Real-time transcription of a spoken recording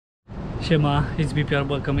Siema, it's BPR,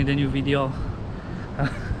 welcome in the new video.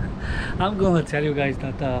 I'm gonna tell you guys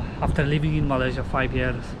that after living in Malaysia 5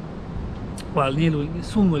 years, well, nearly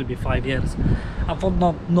soon will be 5 years, I thought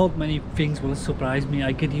not many things will surprise me.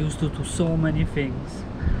 I get used to so many things,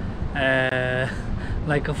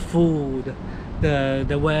 like food,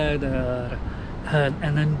 the weather,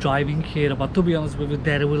 and then driving here. But to be honest with you,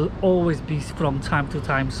 there will always be from time to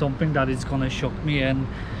time something that is gonna shock me, and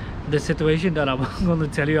the situation that I'm gonna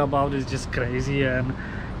tell you about is just crazy. And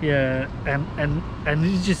yeah, and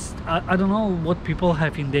it's just I don't know what people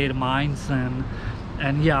have in their minds.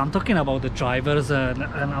 And yeah, I'm talking about the drivers, and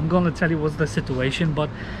I'm gonna tell you what's the situation, but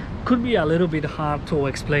could be a little bit hard to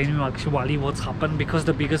explain you actually what's happened, because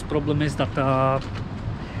the biggest problem is that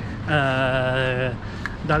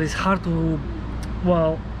that is hard to,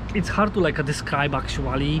 well, it's hard to like describe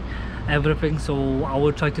actually everything. So I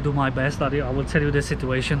will try to do my best. That I will tell you the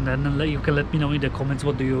situation, then you can let me know in the comments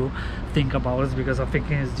what do you think about it, because I think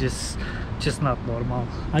it's just not normal.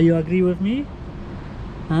 Are you agree with me?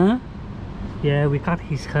 Huh? Yeah, we cut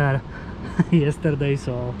his hair yesterday,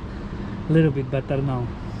 so a little bit better now.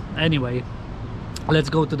 Anyway, let's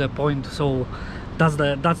go to the point. So that's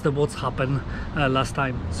the what's happened last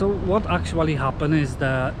time. So what actually happened is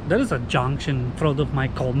that there is a junction in front of my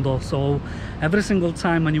condo. So every single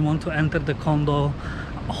time when you want to enter the condo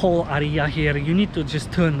whole area here, you need to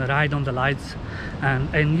just turn right on the lights,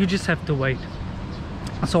 and you just have to wait.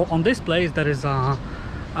 So on this place there is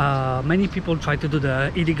many people try to do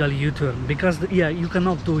the illegal U-turn, because yeah, you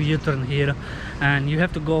cannot do U-turn here, and you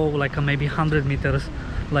have to go like maybe 100 meters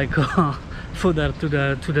like further to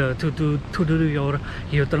do your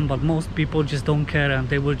U-turn. But most people just don't care, and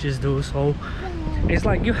they will just do. So it's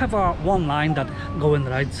like you have one line that go in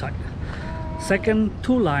the right side, second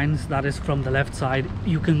two lines that is from the left side,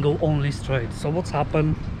 you can go only straight. So what's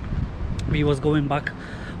happened, we was going back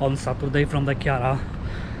on Saturday from the Kiara.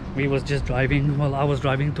 We was just driving, well, I was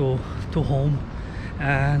driving to home,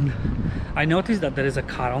 and I noticed that there is a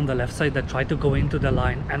car on the left side that tried to go into the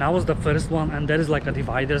line, and I was the first one, and there is like a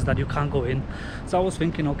dividers that you can't go in. So I was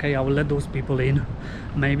thinking, okay, I will let those people in.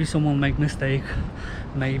 Maybe someone make mistake,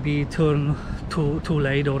 maybe turn too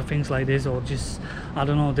late or things like this, or just, I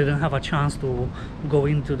don't know, didn't have a chance to go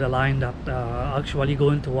into the line that actually go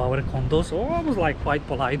into our condo. So I was like quite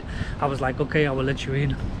polite. I was like, okay, I will let you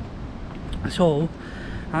in. So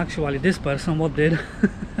actually this person, what did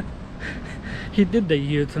he did the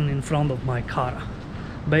U-turn in front of my car,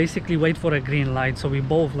 basically wait for a green light. So we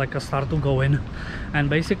both like start to go in, and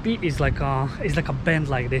basically it's like a bend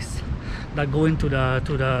like this that go into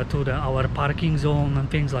the our parking zone and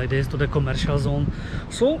things like this, to the commercial zone.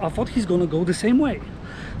 So I thought he's gonna go the same way.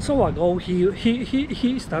 So I go,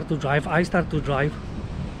 he start to drive, I start to drive,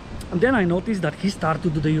 and then I noticed that he started to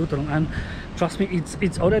do the U-turn. And trust me,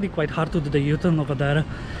 it's already quite hard to do the U-turn over there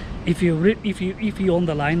if you on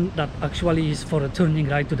the line that actually is for a turning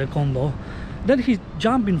right to the condo. Then he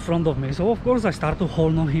jumped in front of me, so of course I started to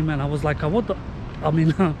hold on him, and I was like, what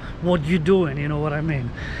you doing, you know what I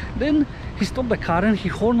mean? Then he stopped the car and he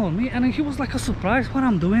held on me, and he was like surprised when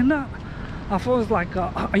I'm doing that. I was like,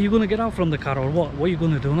 are you gonna get out from the car or what are you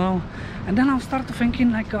gonna do now? And then I started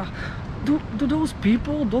thinking like, do those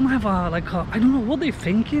people don't have I don't know what they're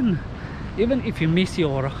thinking. Even if you miss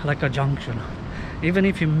your like a junction, even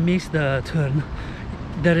if you miss the turn,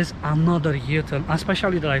 there is another U-turn.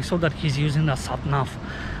 Especially that I saw that he's using a sat nav,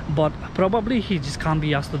 but probably he just can't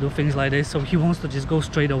be asked to do things like this, so he wants to just go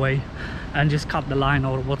straight away and just cut the line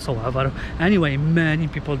or whatsoever. Anyway, many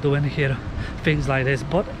people doing here things like this,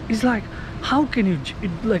 but it's like, how can you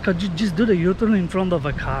like just do the U-turn in front of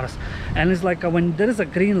the cars? And it's like when there is a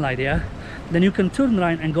green light, yeah, then you can turn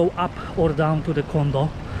right and go up or down to the condo.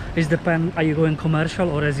 It depends, are you going commercial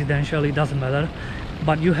or residential, it doesn't matter,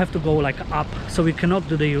 but you have to go like up. So we cannot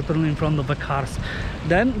do the U-turn in front of the cars.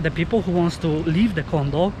 Then the people who wants to leave the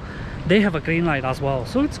condo, they have a green light as well.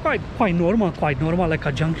 So it's quite normal, like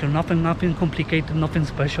a junction, nothing complicated, nothing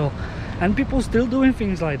special, and people still doing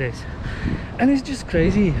things like this. And it's just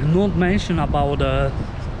crazy. Not mention about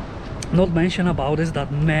is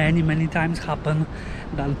that many times happen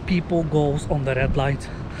that people goes on the red light.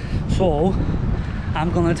 So I'm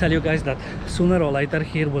gonna tell you guys that sooner or later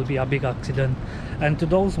here will be a big accident. And to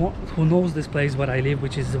those who knows this place where I live,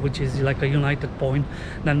 which is like a United Point,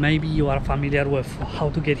 then maybe you are familiar with how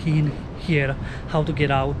to get in here, how to get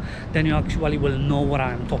out, then you actually will know what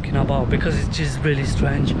I'm talking about, because it's just really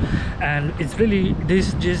strange. And it's really,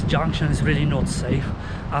 this junction is really not safe,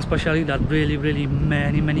 especially that really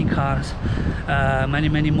many cars,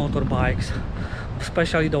 many motorbikes,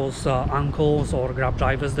 especially those uncles or grab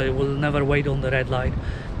drivers, they will never wait on the red light.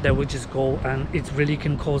 they will just go, and it really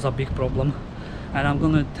can cause a big problem. And I'm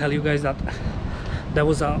gonna tell you guys that there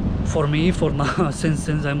was a, for me, for now, since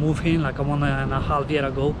I moved in like 1.5 years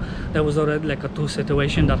ago, there was already like a two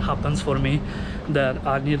situation that happens for me that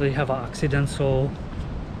I nearly have an accident. So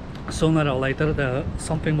sooner or later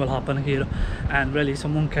something will happen here, and really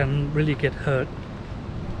someone can really get hurt.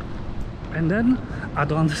 And then I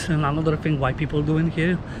don't understand another thing why people doing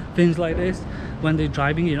here things like this when they're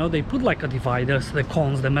driving. You know, they put like a dividers, the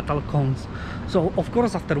cones, the metal cones. So of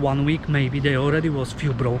course after 1 week maybe there already was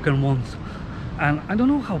few broken ones. And I don't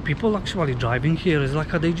know how people actually driving here is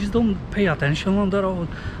like they just don't pay attention on the road.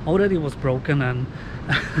 Already was broken, and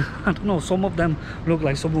I don't know, some of them look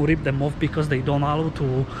like someone ripped them off because they don't allow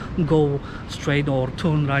to go straight or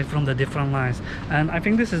turn right from the different lines. And I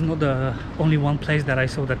think this is not the only one place that I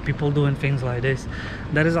saw that people doing things like this.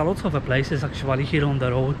 There is a lot of places actually here on the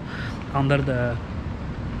road under the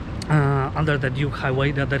Duke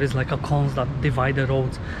Highway that there is like a cones that divide the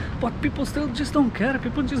roads, but people still just don't care.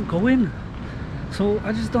 People just go in. So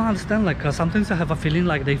I just don't understand. Like sometimes I have a feeling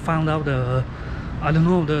like they found out I don't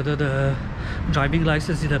know, the driving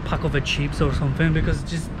license in a pack of chips or something, because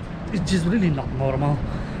it's just really not normal.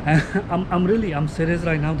 And I'm serious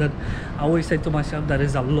right now that I always say to myself there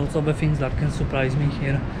is a lot of things that can surprise me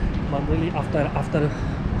here, but really after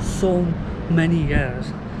so many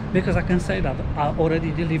years, because I can say that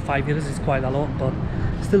already nearly 5 years is quite a lot, but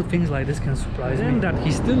still things like this can surprise me. And that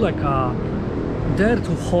he's still like there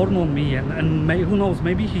to horn on me, and who knows,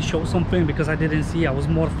 maybe he showed something because I didn't see. I was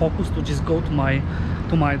more focused to just go to my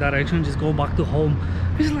direction, just go back to home.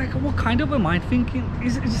 It's like, what kind of am I thinking?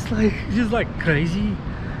 It's just like crazy.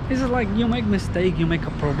 It's just like you make mistake, you make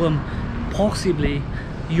a problem, possibly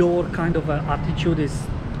your kind of attitude is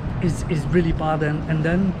really bad, and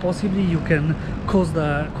then possibly you can cause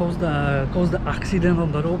the accident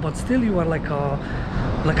on the road, but still you are like a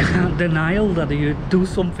denial that you do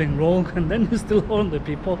something wrong, and then you still harm the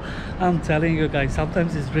people. I'm telling you guys,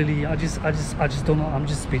 sometimes it's really, I just don't know. I'm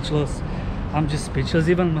just speechless.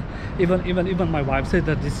 Even my wife said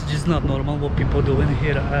that this is just not normal what people doing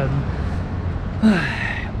here, and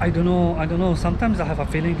I don't know. Sometimes I have a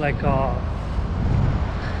feeling like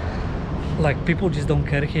people just don't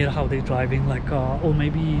care here how they're driving, or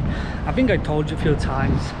maybe, I think I told you a few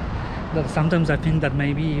times that sometimes I think that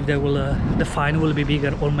maybe if there will the fine will be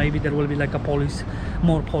bigger, or maybe there will be like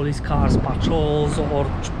more police cars, patrols, or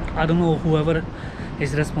I don't know, whoever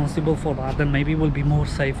is responsible for that, then maybe it will be more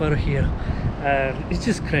safer here. It's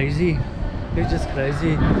just crazy.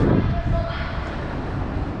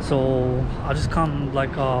 So I just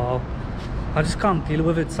can't deal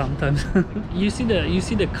with it sometimes. you see the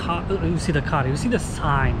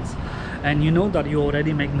signs, and you know that you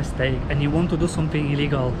already make mistake and you want to do something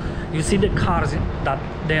illegal. You see the cars that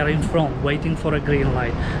they are in front waiting for a green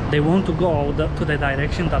light. They want to go to the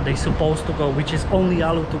direction that they're supposed to go, which is only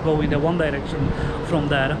allowed to go in the one direction from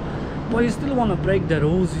there. But you still want to break the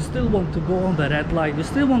rules, you still want to go on the red light, you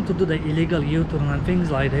still want to do the illegal U-turn and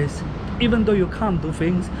things like this. Even though you can't do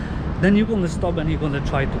things, then you're gonna stop and you're gonna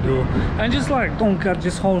try to do, and just like don't care,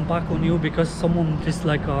 just hold back on you because someone just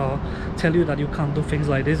like tell you that you can't do things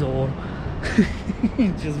like this, or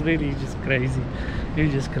it's just really crazy.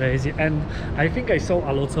 It's just crazy. And I think I saw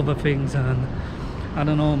a lot of things, and I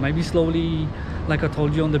don't know, maybe slowly, like I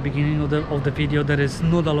told you on the beginning of the video, there is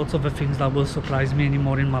not a lot of things that will surprise me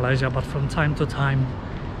anymore in Malaysia, but from time to time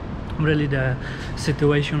really the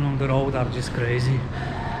situation on the road are just crazy.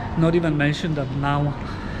 Not even mention that now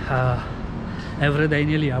every day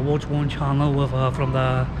nearly I watch one channel with from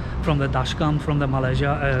the dashcam from the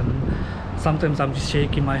Malaysia, and sometimes I'm just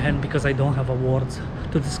shaking my hand because I don't have a words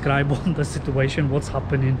to describe on the situation, what's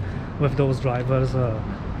happening with those drivers.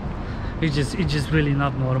 It's just really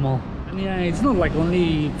not normal. And yeah, it's not like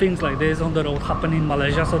only things like this on the road happen in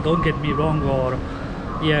Malaysia, so don't get me wrong, or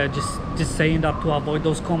yeah, just saying that to avoid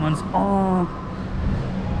those comments.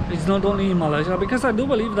 It's not only in Malaysia, because I do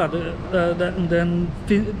believe that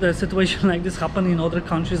the situation like this happen in other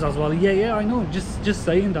countries as well. Yeah, I know. Just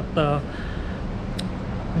saying that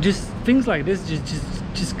just things like this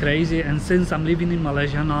just crazy. And since I'm living in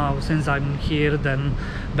Malaysia now, since I'm here, then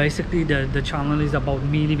basically the channel is about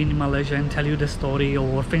me living in Malaysia and tell you the story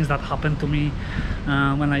or things that happened to me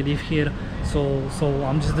when I live here. So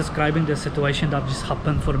I'm just describing the situation that just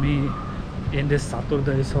happened for me in this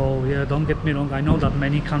Saturday. So yeah, don't get me wrong, I know that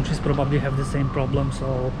many countries probably have the same problem.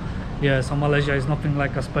 So yeah, so Malaysia is nothing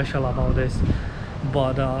like a special about this,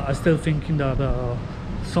 but I still thinking that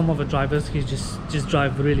some of the drivers he just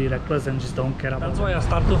drive really reckless and just don't care about That's why I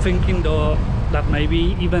started thinking though that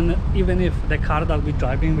maybe even if the car that we're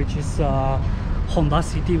driving, which is Honda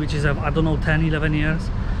City, which is I don't know, 10-11 years,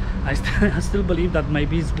 I still believe that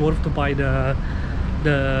maybe it's worth to buy the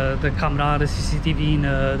camera, the CCTV in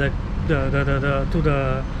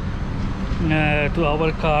to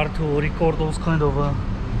our car to record those kind of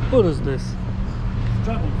what is this?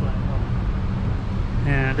 Dragonfly.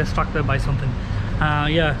 Yeah, distracted by something.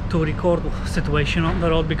 Yeah, to record situation on the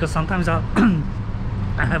road, because sometimes I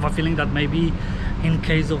have a feeling that maybe in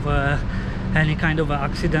case of any kind of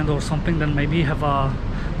accident or something, then maybe have a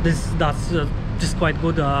that's just quite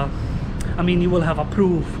good. I mean, you will have a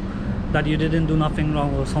proof that you didn't do nothing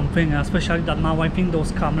wrong or something. Especially that now I think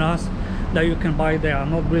those cameras that you can buy, they are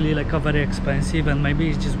not really like a very expensive, and maybe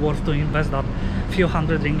it's just worth to invest that few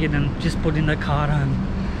hundred ringgit and just put in the car, and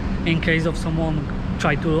in case of someone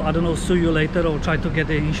try to, I don't know, sue you later or try to get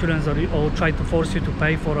the insurance, or try to force you to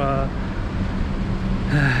pay for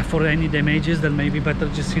any damages, then maybe better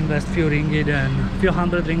just invest few ringgit and few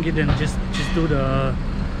hundred ringgit and just do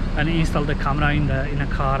and install the camera in a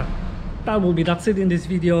car. That's it in this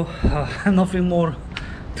video. Nothing more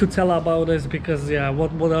to tell about this, because yeah,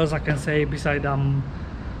 what else I can say besides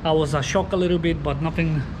I was shocked a little bit, but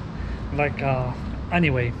nothing like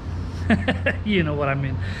anyway. You know what I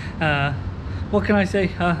mean. What can I say?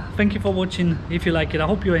 Thank you for watching. If you like it, I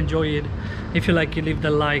hope you enjoy it. If you like it, leave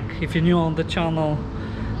the like. If you're new on the channel,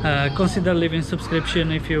 consider leaving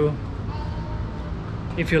subscription if you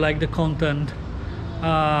like the content.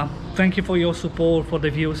 Thank you for your support, for the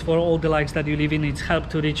views, for all the likes that you leave in. It's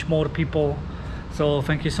helped to reach more people, so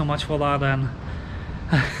thank you so much for that. And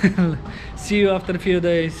see you after a few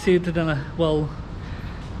days. See you to the, well,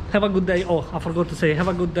 have a good day. Oh, I forgot to say, have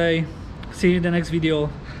a good day. See you in the next video,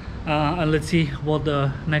 and let's see what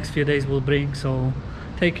the next few days will bring. So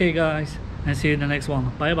take care guys, and see you in the next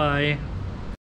one. Bye bye.